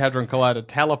the Large Hadron Collider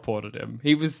teleported him,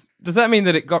 does that mean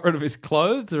that it got rid of his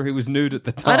clothes or he was nude at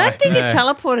the time? I don't think Yeah. it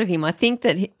teleported him. I think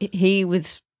that he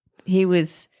was.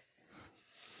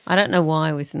 I don't know why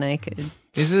he was naked,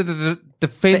 Is it a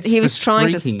defense but he was for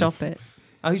trying to streaking? stop it.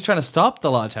 Oh, he's trying to stop the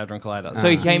Large Hadron Collider. So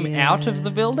he came out of the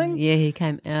building? Yeah, he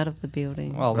came out of the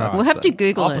building. Well, that's we'll have to the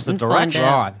Google it opposite and find direction.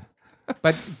 out. Right.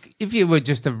 But if you were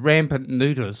just a rampant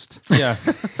nudist, Yeah.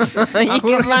 You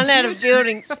can run out of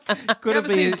buildings. could ever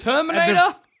seen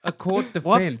Terminator? a court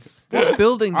defense? What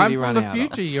building did I'm he from run the out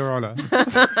future, Your Honour.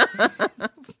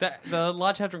 The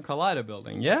Large Hadron Collider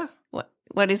building, yeah?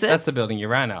 What is it? That's the building you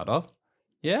ran out of.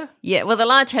 Yeah? Yeah, well, the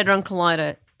Large Hadron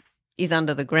Collider is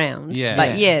under the ground. Yeah.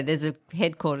 But yeah, there's a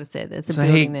headquarters there. There's a So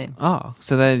building there. Oh,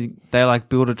 so they like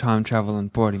built a time travel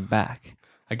and brought him back,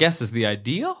 I guess is the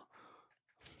idea.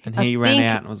 and I he ran think-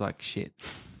 out and was like, "Shit."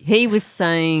 He was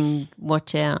saying,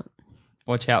 watch out.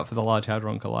 Watch out for the Large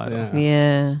Hadron Collider. Yeah.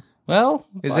 Yeah. Well,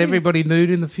 Is buddy, everybody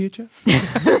nude in the future?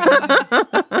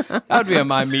 that would be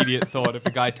my immediate thought if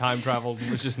a guy time traveled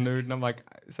and was just nude, and I'm like,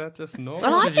 is that just normal?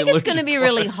 Well, or I did you think it's lose going to your be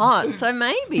really clothes? hot, so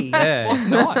maybe. Yeah. Why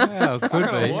not? Yeah, it could I be.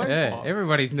 got a Yeah. loincloth.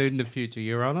 Everybody's nude in the future,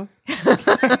 Your Honour.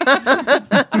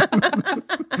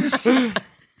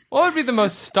 What would be the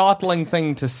most startling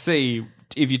thing to see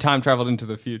if you time traveled into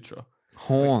the future?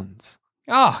 Horns.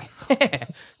 Oh, yeah.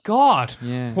 God.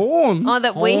 Yeah. Horns? Oh,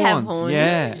 that we have Horns, horns.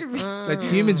 yeah. That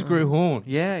humans grew horns.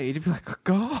 Yeah, you'd be like, "Oh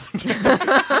God,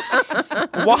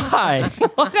 why?"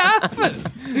 What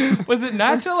happened? Was it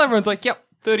natural? Everyone's like, yep,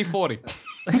 30, 40.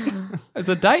 It's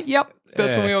a date? Yep.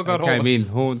 That's when we all got They came in.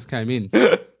 horns. Horns came in.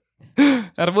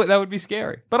 That would be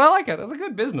scary. But I like it. That's a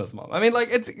good business, Mom. I mean, like,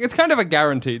 it's kind of a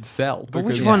guaranteed sell. But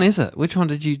which because- one is it? Which one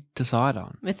did you decide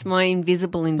on? It's my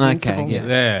invisible invincible. yeah.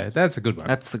 Yeah, that's a good one.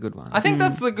 That's the good one. I think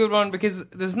that's the good one because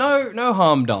there's no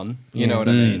harm done. You know what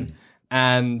I mean?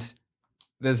 And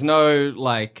there's no,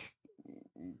 like,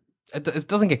 it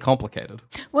doesn't get complicated.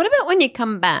 What about when you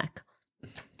come back?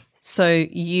 So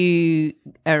you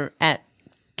are at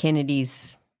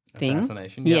Kennedy's thing.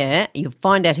 Assassination, yeah. Yeah. You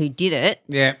find out who did it.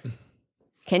 Yeah.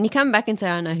 Can you come back and say,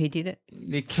 I know who did it?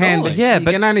 You can. Surely. Yeah, you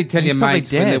but can only tell he's your probably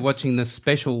mates when dead. they're watching the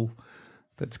special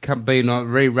that's been a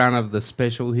rerun of the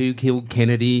special Who Killed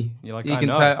Kennedy. You're like, you I can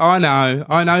know. say,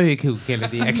 I know who killed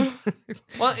Kennedy. Actually,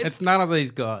 Well, it's none of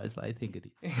these guys. They think it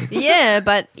is. Yeah,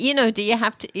 but, do you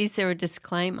have to, is there a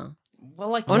disclaimer? well,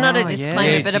 like, Or not a Oh, disclaimer,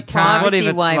 yeah. but You a can't- what if privacy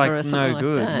it's waiver like or something no like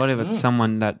good? that? What if it's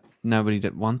someone that nobody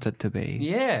that wants it to be.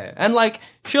 Yeah. And like,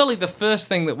 surely the first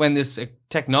thing that when this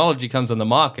technology comes on the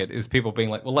market is people being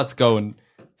like, well, let's go and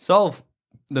solve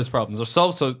those problems or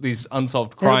solve these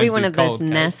unsolved crimes. It'll be one these of those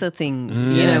cold cases. NASA things,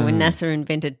 you know, when NASA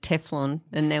invented Teflon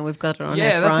and now we've got it on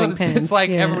Yeah, our that's frying what pans. it's like.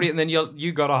 Yeah. Everybody, and then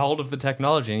you got a hold of the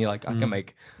technology, and you're like, I can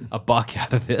make a buck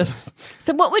out of this.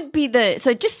 So what would be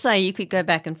so just say you could go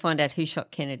back and find out who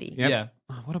shot Kennedy. Yep. Yeah,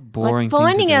 Oh, what a boring Like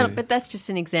finding thing to out, do. but that's just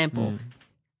an example.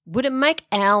 Would it make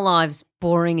our lives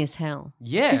boring as hell?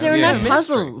 yeah. Because there are yeah. no Mystery.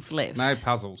 puzzles left. No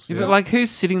puzzles. Yeah, yeah. but like, who's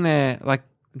sitting there? Like,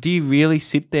 do you really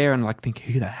sit there and like think,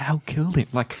 who the hell killed him?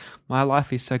 Like, my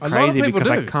life is so lot of crazy people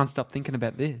because I do. can't stop thinking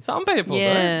about this. Some people,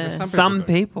 Yeah. do. Some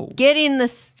people. Get in the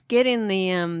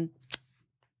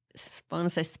I want to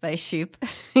say spaceship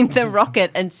in the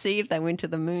rocket and see if they went to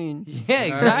the moon. Yeah,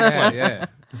 exactly. Yeah.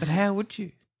 But how would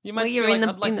you? You might you're feel in like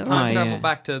the- I'd like in to the time rocket. travel Oh, yeah.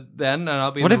 back to then, and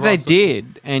I'll be. What in if the they Ross-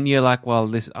 did, and you're like, well,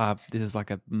 this is like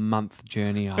a month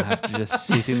journey. I have to just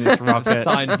sit in this rocket.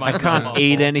 Signed I myself can't off.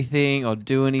 eat anything or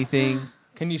do anything.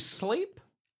 Can you sleep?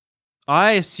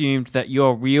 I assumed that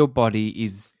your real body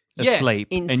is Yeah. asleep,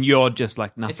 and you're just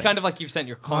like nothing. It's kind of like you've sent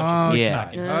your consciousness yeah.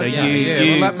 back. So into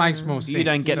you- well, that makes more sense. you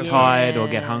don't get Because- tired or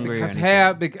get hungry. Because or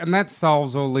anything. and that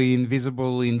solves all the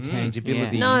invisible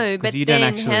intangibility. Yeah. No, 'Cause but you don't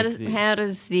then actually exist. how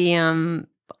does the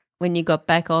when you got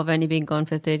back, I've only been gone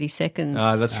for 30 seconds.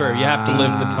 That's true. You have to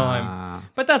live the time,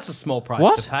 but that's a small price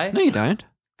What? to pay. No, you don't.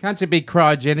 Can't you be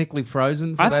cryogenically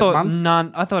frozen for I that thought month?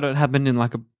 none. I thought it happened in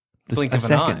like Blink a of an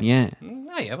second. eye. Yeah,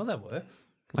 Oh yeah, well that works.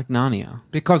 like Narnia.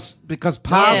 Because Yeah,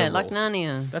 past, like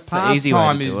Narnia. That's the past easy way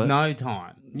time to is do it. no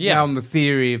time. Yeah. Now, on the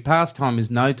theory of past time is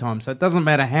no time. So it doesn't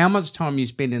matter how much time you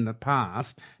spend in the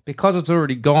past, because it's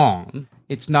already gone,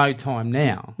 it's no time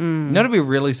now. You know what'd be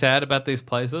really sad about these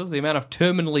places? The amount of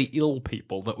terminally ill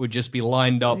people that would just be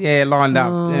lined up, Yeah, lined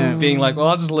up. Yeah. being like, "Well,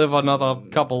 I'll just live another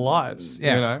couple lives,"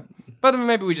 Yeah. you know. But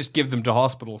maybe we just give them to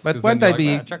hospitals. But 'cause won't then they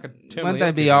you're be? like, "Chuck a terminally Won't they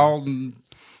ill be people." old and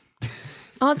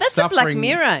Oh, that's a Black suffering-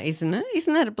 Mirror, isn't it?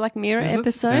 Isn't that a Black Mirror Is it?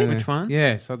 episode? Which one?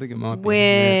 Yes, I think it might be.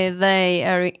 Where they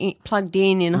are plugged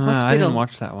in a I hospital didn't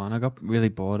watch that one. I got really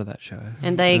bored of that show.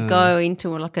 and they go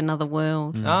into like another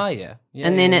world. Ah, yeah. Yeah,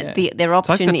 And then yeah, their It's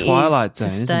like option the Twilight is Zone,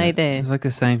 to isn't stay it? there. It's like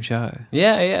the same show.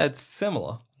 yeah, it's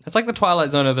similar. It's like the Twilight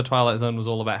Zone. Or the Twilight Zone was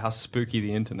all about how spooky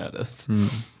the internet is.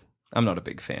 I'm not a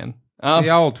big fan. The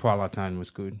old Twilight Zone was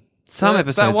good. Some that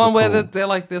episodes. one were where cool. they're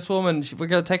like, this woman, we're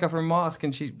going to take off her mask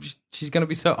and she's going to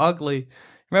be so ugly.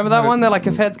 Remember that one? They're like,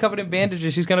 her head's covered in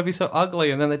bandages. She's going to be so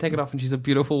ugly. And then they take it off and she's a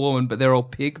beautiful woman, but they're all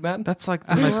pig men. That's like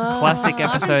the most classic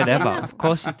episode ever. Of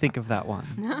course, you think of that one.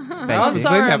 I'm Basically. seen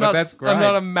sorry, that, I'm but not, that's I'm great.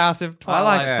 not a massive I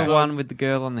Twilight like the Zone. one with the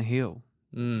girl on the hill.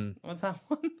 Mm. What's that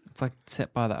one? It's like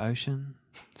set by the ocean.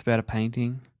 It's about a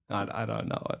painting. I don't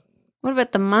know it. What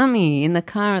about the mummy in the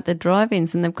car at the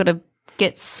drive-ins and they've got to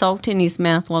get salt in his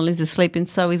mouth while he's asleep and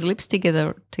sew his lips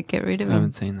together to get rid of I him?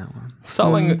 haven't seen that one.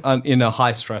 Sewing in a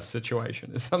high stress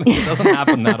situation is something that doesn't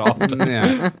happen that often.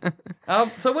 Yeah.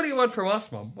 So what do you want from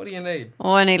us, Mum? What do you need?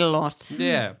 Oh, I need a lot.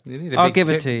 Yeah. You need I'll big give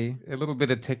it to you. A little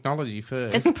bit of technology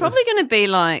first. It's probably going to be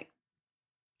like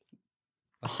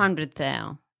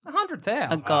 100,000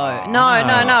 100,000. a go. No, A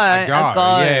go. a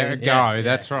go. Yeah, a go. Yeah,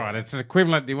 That's right. It's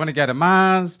equivalent. Do you want to go to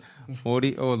Mars or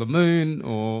the moon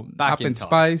or Back up in in time.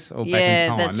 space or back Yeah, in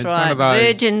time? that's It's right. one of those.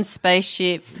 Virgin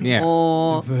spaceship Yeah.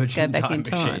 or Virgin go back time in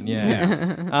time. machine.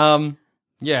 Yeah.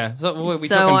 Yeah. So, what, are we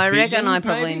So talking I reckon I billions,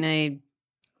 probably maybe? need.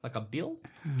 Like a bill?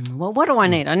 Well, what do I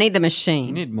need? I need the You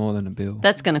machine. need more than a bill.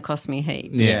 That's going to cost me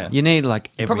heaps. Yeah. You need like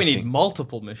You everything. probably need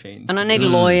multiple machines. And I need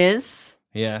lawyers.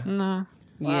 Yeah. No.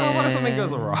 Well, what if something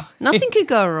goes awry? Nothing could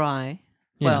go awry.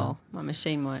 Yeah. Well, my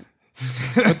machine might.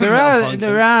 But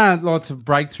there are lots of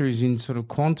breakthroughs in sort of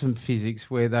quantum physics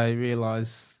where they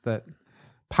realise that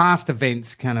past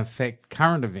events can affect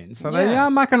current events. So they Yeah.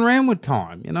 are mucking around with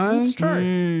time, you know? It's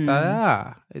true. They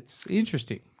are. It's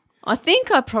interesting. I think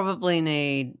I probably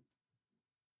need.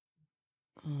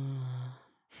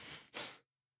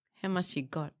 How much you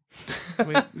got?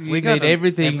 We got need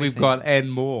everything we've everything. got and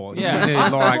more. Yeah. You need,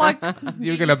 I'd like,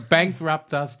 you're going to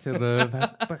bankrupt us to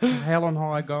the hell and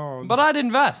high gone. But I'd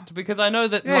invest because I know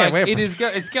that Yeah, like, we're- it's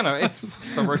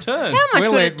the return. How much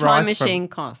We'll would a eat time rice from- machine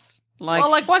cost? Like,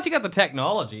 Well, like once you got the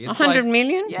technology, it's 100 like,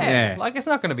 million? Yeah, Yeah. like it's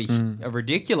not going to be a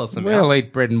ridiculous amount. we'll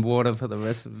eat bread and water for the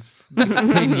rest of the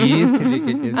next 10 years till you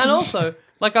get your... And also,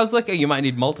 Like, I was like, oh, you might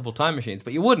need multiple time machines,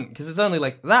 but you wouldn't, because it's only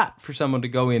like that for someone to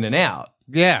go in and out.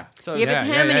 Yeah. So Yeah, but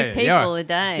how many people a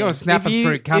day? You're snapping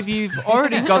through If customs. you've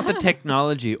already got the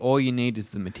technology, all you need is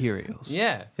the materials.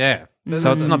 Yeah. Yeah.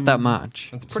 So it's not that much.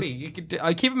 It's pretty. You could.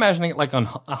 I keep imagining it like on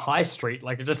a high street,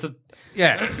 like just a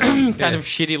Yeah. kind of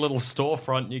shitty little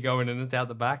storefront. You go in and it's out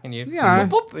the back, and you Yeah.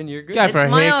 whoop, and you're good. Go for It's a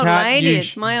my old haircut. lady. use-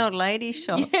 It's my old lady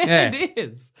shop. Yeah, Yeah. it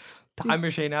is. Time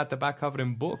machine out the back, covered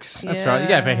in books. That's right. You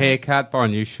go for a haircut, buy a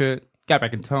new shirt, go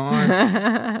back in time,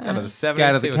 Go to the 70s,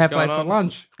 go to see the what's cafe going for on.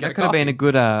 lunch. Get That could have been a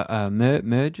good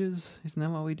mergers. Isn't that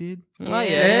what we did? Oh yeah.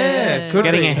 Yeah. Could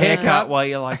Getting be a haircut while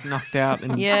you're like knocked out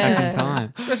and Yeah. back in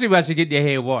time. Especially once you get your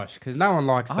hair washed, because no one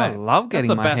likes I that. love getting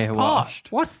the my best hair part.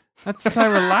 washed. What? That's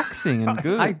so relaxing and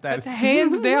good. hate that. That's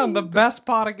hands down the best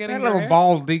part of getting That your little hair.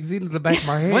 bowl digs into the back of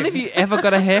my head. When have you ever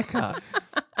got a haircut?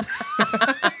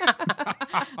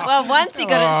 Well, once you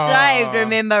got it shaved,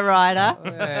 remember, Ryder?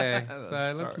 Yeah,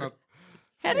 so let's not.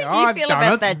 How did Yeah, you I've feel done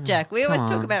about it. that, Jack? We always Come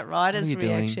talk on. about What Ryder's are you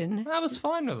doing? reaction. I was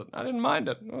fine with it. I didn't mind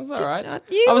it. It was all right.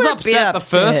 you I was were a bit upset the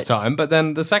upset. first time, but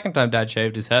then the second time Dad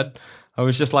shaved his head, I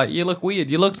was just like, "You look weird.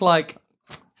 You looked like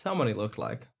someone he looked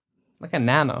like a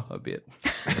nana a bit."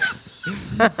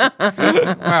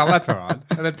 Well, that's all right.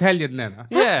 An Italian nana.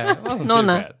 Yeah, it wasn't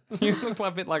Nonna. too bad. You look a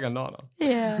bit like a nana.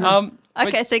 Yeah. But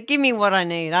Okay, so give me what I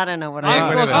need. I don't know what I'm, I Yeah, need.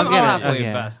 look, whatever. I'm I'll get it. happily Okay.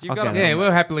 invest. You've Okay. got to Yeah,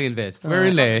 we'll happily invest. We're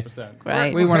in there. 100%.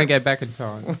 Great. We want to go back in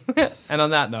time. And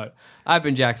on that note, I've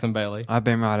been Jackson Bailey. I've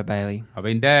been Ryder Bailey. I've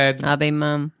been Dad. I'll be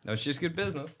mum. No, it's just good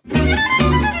business.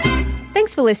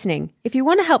 Thanks for listening. If you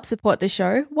want to help support the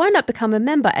show, why not become a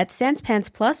member at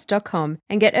sanspantsplus.com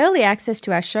and get early access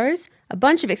to our shows, a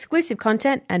bunch of exclusive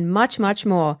content, and much, much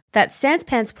more. That's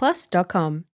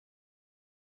sanspantsplus.com.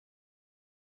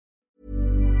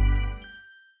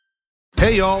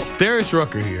 Hey y'all, Darius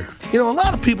Rucker here. You know, a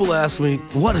lot of people ask me,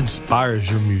 what inspires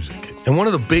your music? And one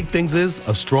of the big things is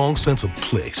a strong sense of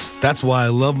place. That's why I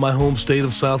love my home state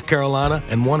of South Carolina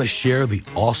and want to share the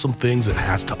awesome things it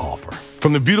has to offer.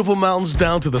 From the beautiful mountains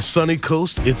down to the sunny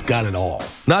coast, it's got it all.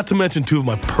 Not to mention two of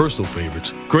my personal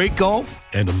favorites, great golf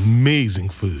and amazing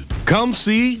food. Come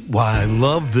see why I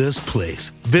love this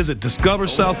place. Visit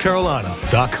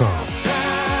discoversouthcarolina.com.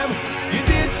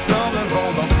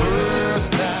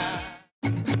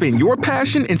 Spin your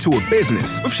passion into a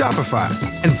business with Shopify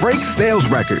and break sales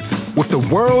records with the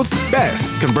world's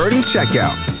best converting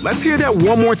checkout. Let's hear that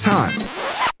one more time.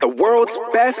 The world's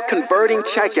best converting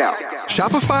checkout.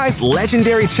 Shopify's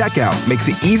legendary checkout makes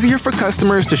it easier for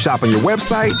customers to shop on your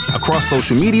website, across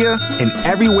social media, and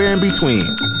everywhere in between.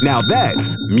 Now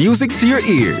that's music to your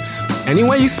ears. Any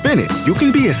way you spin it, you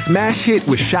can be a smash hit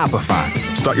with Shopify.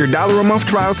 Start your $1 a month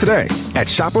trial today at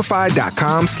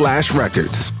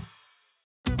shopify.com/records.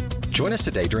 Join us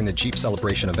today during the Jeep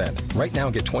Celebration event. Right now,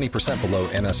 get 20% below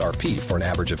MSRP for an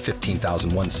average of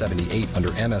 $15,178 under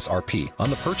MSRP on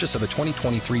the purchase of a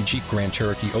 2023 Jeep Grand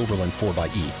Cherokee Overland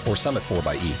 4xE or Summit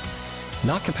 4xE.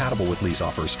 Not compatible with lease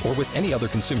offers or with any other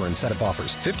consumer incentive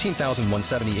offers.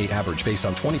 $15,178 average based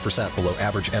on 20% below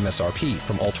average MSRP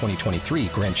from all 2023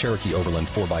 Grand Cherokee Overland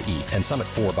 4xE and Summit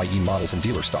 4xE models in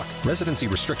dealer stock. Residency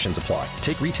restrictions apply.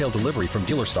 Take retail delivery from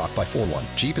dealer stock by 4/1.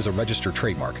 Jeep is a registered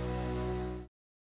trademark.